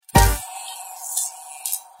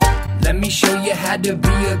Let me show you how to be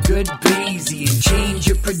a good Bayesian. Change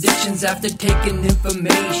your predictions after taking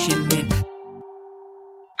information in.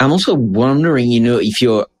 I'm also wondering, if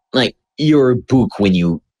your book, when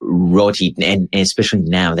you wrote it, and especially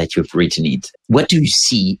now that you've written it, what do you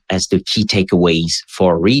see as the key takeaways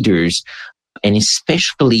for readers, and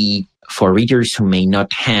especially for readers who may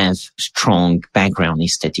not have strong background in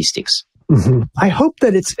statistics? Mm-hmm. I hope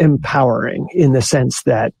that it's empowering in the sense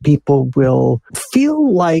that people will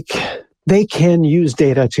feel like they can use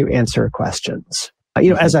data to answer questions.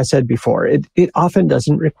 As I said before, it often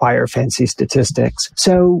doesn't require fancy statistics.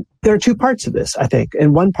 So there are two parts of this, I think.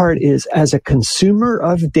 And one part is, as a consumer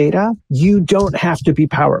of data, you don't have to be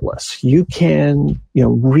powerless. You can,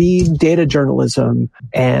 read data journalism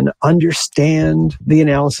and understand the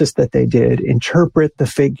analysis that they did, interpret the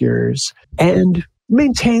figures, and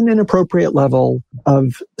maintain an appropriate level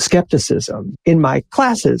of skepticism. In my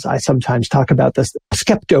classes, I sometimes talk about this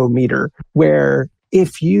skeptometer, where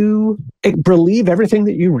if you believe everything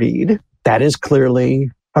that you read, that is clearly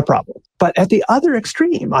a problem. But at the other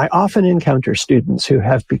extreme, I often encounter students who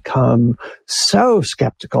have become so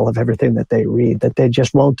skeptical of everything that they read that they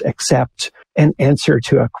just won't accept an answer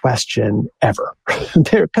to a question ever.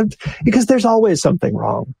 Because there's always something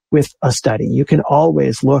wrong with a study. You can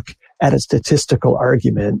always look at a statistical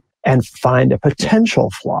argument and find a potential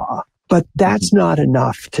flaw. But that's not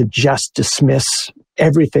enough to just dismiss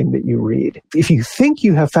everything that you read. If you think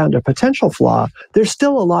you have found a potential flaw, there's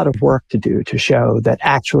still a lot of work to do to show that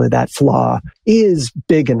actually that flaw is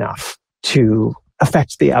big enough to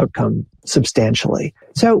affect the outcome substantially.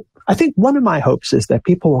 So I think one of my hopes is that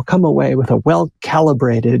people will come away with a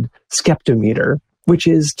well-calibrated skeptometer, which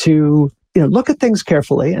is to look at things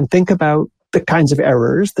carefully and think about the kinds of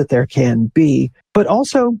errors that there can be, but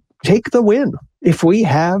also take the win. If we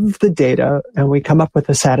have the data and we come up with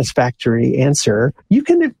a satisfactory answer, you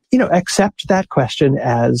can, accept that question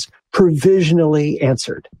as provisionally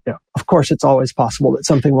answered. Of course, it's always possible that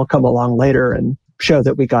something will come along later and show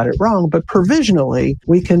that we got it wrong, but provisionally,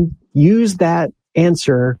 we can use that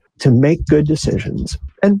answer to make good decisions.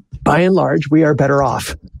 And by and large, we are better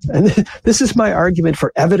off. And this is my argument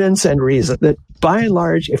for evidence and reason, that by and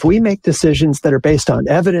large, if we make decisions that are based on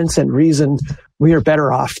evidence and reason, we are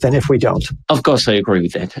better off than if we don't. Of course, I agree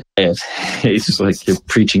with that. It's like you're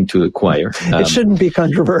preaching to the choir. It shouldn't be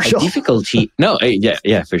controversial. A difficulty,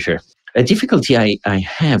 for sure. A difficulty I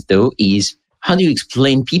have, though, is how do you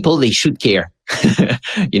explain people they should care?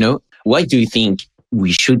 Why do you think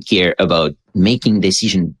we should care about making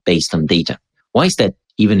decisions based on data? Why is that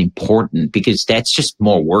even important? Because that's just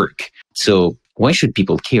more work. So why should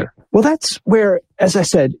people care? Well, that's where, as I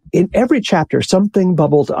said, in every chapter, something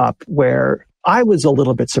bubbled up where I was a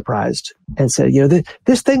little bit surprised and said,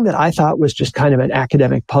 this thing that I thought was just kind of an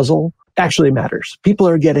academic puzzle actually matters. People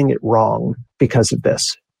are getting it wrong because of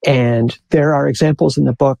this. And there are examples in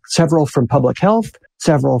the book, several from public health,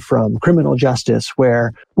 several from criminal justice,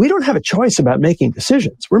 where we don't have a choice about making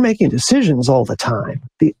decisions. We're making decisions all the time.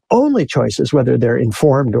 The only choice is whether they're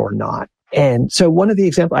informed or not. And so one of the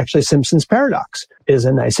examples, actually Simpson's paradox is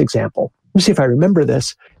a nice example. Let me see if I remember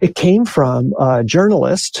this. It came from a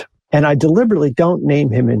journalist, and I deliberately don't name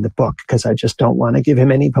him in the book because I just don't want to give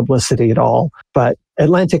him any publicity at all. But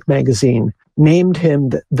Atlantic magazine named him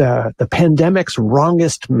the pandemic's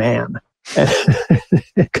wrongest man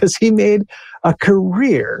because he made a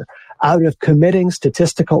career out of committing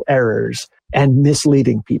statistical errors and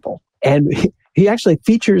misleading people. And he actually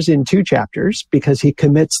features in 2 chapters because he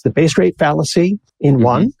commits the base rate fallacy in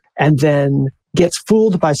one and then gets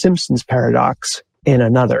fooled by Simpson's paradox in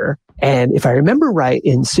another. And if I remember right,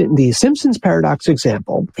 in the Simpson's paradox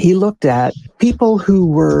example, he looked at people who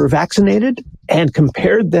were vaccinated and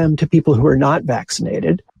compared them to people who were not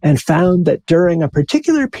vaccinated and found that during a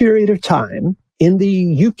particular period of time in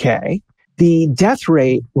the UK, the death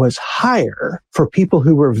rate was higher for people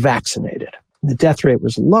who were vaccinated. The death rate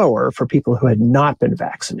was lower for people who had not been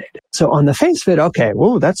vaccinated. So on the face of it, okay,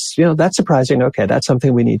 well, that's surprising. Okay, that's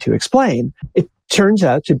something we need to explain. It turns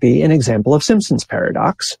out to be an example of Simpson's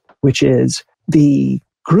paradox, which is the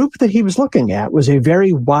group that he was looking at was a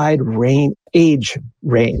very wide age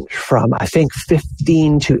range from, I think,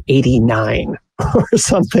 15 to 89 or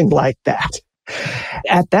something like that.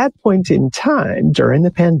 At that point in time, during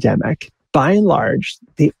the pandemic, by and large,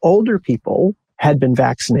 the older people had been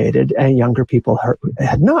vaccinated and younger people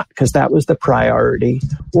had not, because that was the priority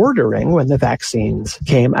ordering when the vaccines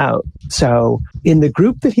came out. So in the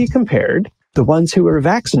group that he compared, the ones who were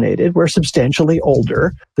vaccinated were substantially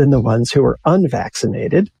older than the ones who were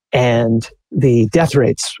unvaccinated. And the death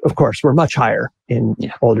rates, of course, were much higher in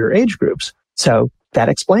older age groups. So that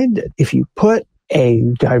explained it. If you put a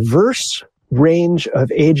diverse range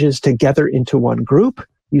of ages together into one group,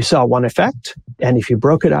 you saw one effect. And if you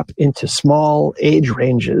broke it up into small age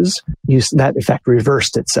ranges, that effect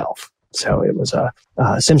reversed itself. So it was a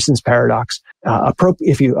Simpson's paradox.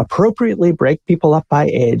 If you appropriately break people up by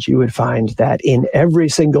age, you would find that in every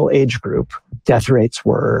single age group, death rates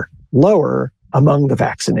were lower among the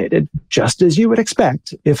vaccinated, just as you would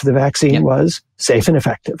expect if the vaccine was safe and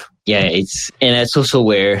effective. Yeah, and that's also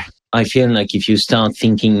where I feel like if you start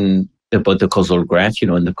thinking about the causal graph,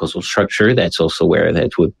 and the causal structure, that's also where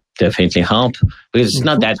that would definitely help, because it's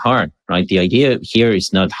not that hard, right? The idea here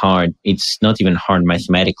is not hard. It's not even hard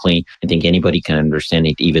mathematically. I think anybody can understand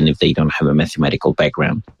it, even if they don't have a mathematical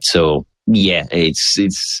background. So yeah,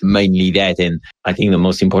 it's mainly that. And I think the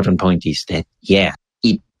most important point is that,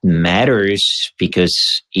 it matters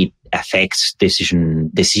because it affects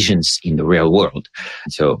decisions in the real world.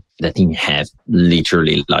 So that thing have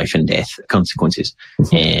literally life and death consequences.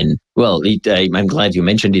 And well, I'm glad you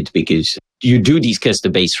mentioned it, because you do discuss the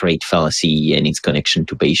base rate fallacy and its connection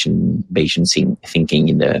to Bayesian thinking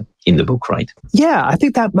in the book, right? Yeah, I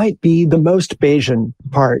think that might be the most Bayesian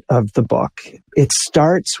part of the book. It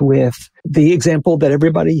starts with the example that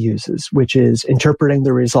everybody uses, which is interpreting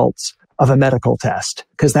the results of a medical test,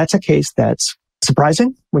 because that's a case that's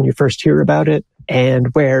surprising when you first hear about it,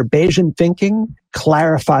 and where Bayesian thinking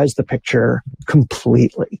clarifies the picture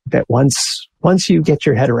completely. That once you get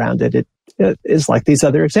your head around it, it is like these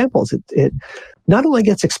other examples. It not only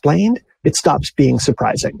gets explained, it stops being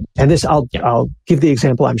surprising. And this, I'll give the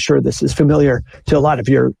example. I'm sure this is familiar to a lot of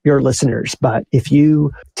your listeners, but if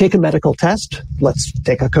you take a medical test, let's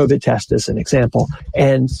take a COVID test as an example,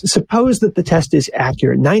 and suppose that the test is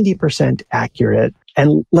accurate, 90% accurate.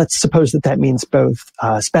 And let's suppose that means both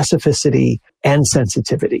specificity and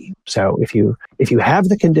sensitivity. So if you have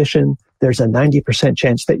the condition, there's a 90%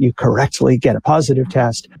 chance that you correctly get a positive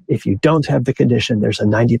test. If you don't have the condition, there's a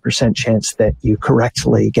 90% chance that you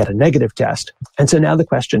correctly get a negative test. And so now the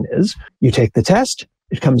question is, you take the test,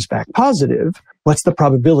 it comes back positive. What's the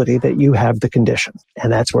probability that you have the condition?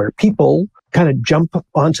 And that's where people kind of jump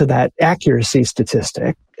onto that accuracy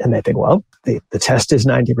statistic, and they think, well, the test is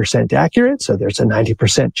 90% accurate, so there's a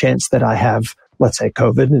 90% chance that I have, let's say,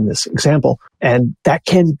 COVID in this example. And that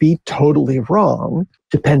can be totally wrong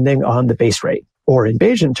depending on the base rate, or in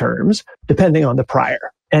Bayesian terms, depending on the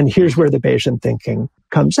prior. And here's where the Bayesian thinking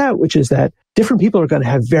comes out, which is that different people are going to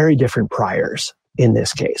have very different priors in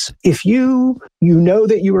this case. If you know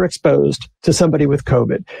that you were exposed to somebody with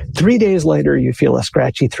COVID, 3 days later you feel a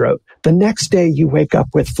scratchy throat, the next day you wake up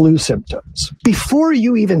with flu symptoms, before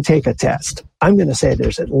you even take a test, I'm going to say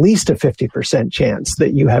there's at least a 50% chance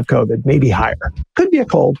that you have COVID, maybe higher. Could be a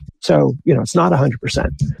cold, so it's not 100%.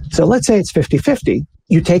 So let's say it's 50-50.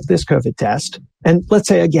 You take this COVID test, and let's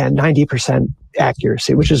say, again, 90%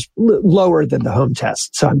 accuracy, which is lower than the home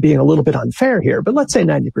test. So I'm being a little bit unfair here, but let's say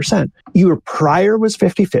 90%. Your prior was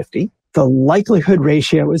 50-50. The likelihood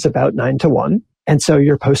ratio is about 9-1. And so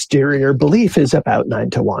your posterior belief is about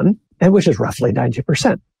 9-1, and which is roughly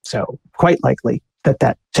 90%. So quite likely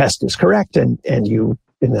that test is correct, and you,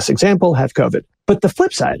 in this example, have COVID. But the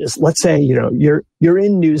flip side is, let's say, you're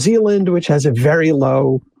in New Zealand, which has a very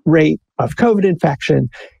low rate of COVID infection.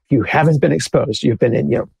 You haven't been exposed. You've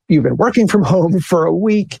been working from home for a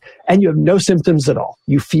week, and you have no symptoms at all.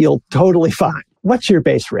 You feel totally fine. What's your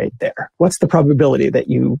base rate there? What's the probability that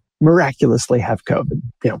you miraculously have COVID?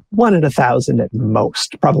 1 in 1,000 at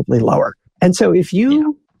most, probably lower. And so if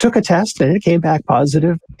you took a test and it came back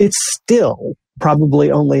positive, it's still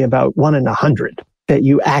probably only about 1 in 100 that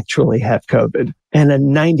you actually have COVID, and a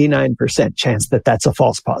 99% chance that that's a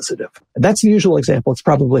false positive. That's the usual example. It's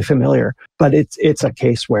probably familiar, but it's a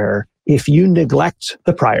case where if you neglect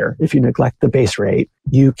the prior, if you neglect the base rate,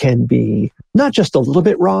 you can be not just a little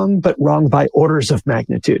bit wrong, but wrong by orders of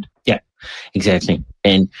magnitude. Yeah, exactly.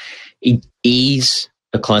 And it is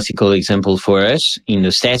a classical example for us in the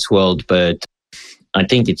stats world, but I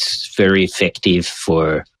think it's very effective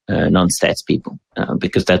for non-stats people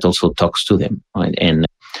because that also talks to them, right? And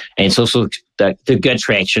it's also that the gut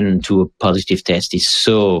reaction to a positive test is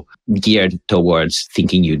so geared towards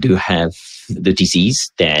thinking you do have the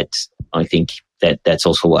disease that I think that's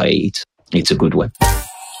also why it's a good one.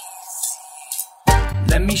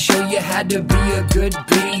 Let me show you how to be a good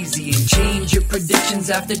Bayesian. Change your predictions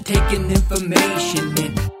after taking information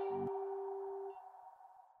in.